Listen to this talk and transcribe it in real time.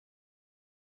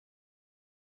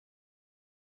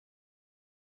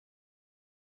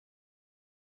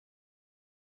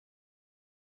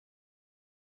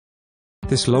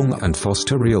This Long and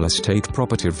Foster real estate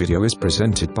property video is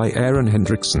presented by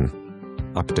Aaron.Hendrickson.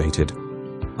 Updated.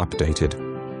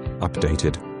 Updated.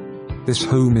 Updated. This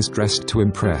home is dressed to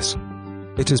impress.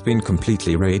 It has been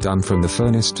completely redone from the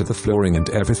furnace to the flooring and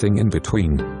everything in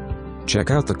between.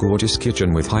 Check out the gorgeous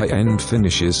kitchen with high-end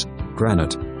finishes,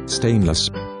 granite, stainless,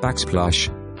 backsplash,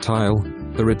 tile,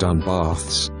 the redone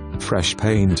baths, fresh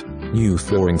paint, new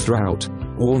flooring throughout,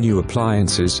 all new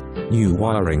appliances, new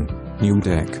wiring, new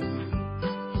deck.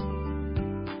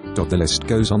 The list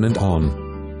goes on and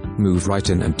on. Move right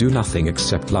in and do nothing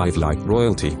except live like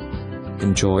royalty.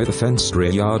 Enjoy the fenced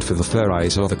rear yard for the fur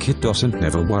eyes or the kid doesn't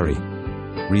never worry.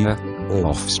 Rear or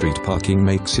off-street parking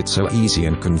makes it so easy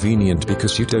and convenient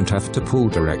because you don't have to pull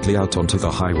directly out onto the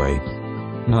highway.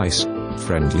 Nice,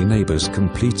 friendly neighbors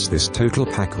completes this total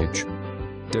package.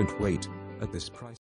 Don't wait, at this price.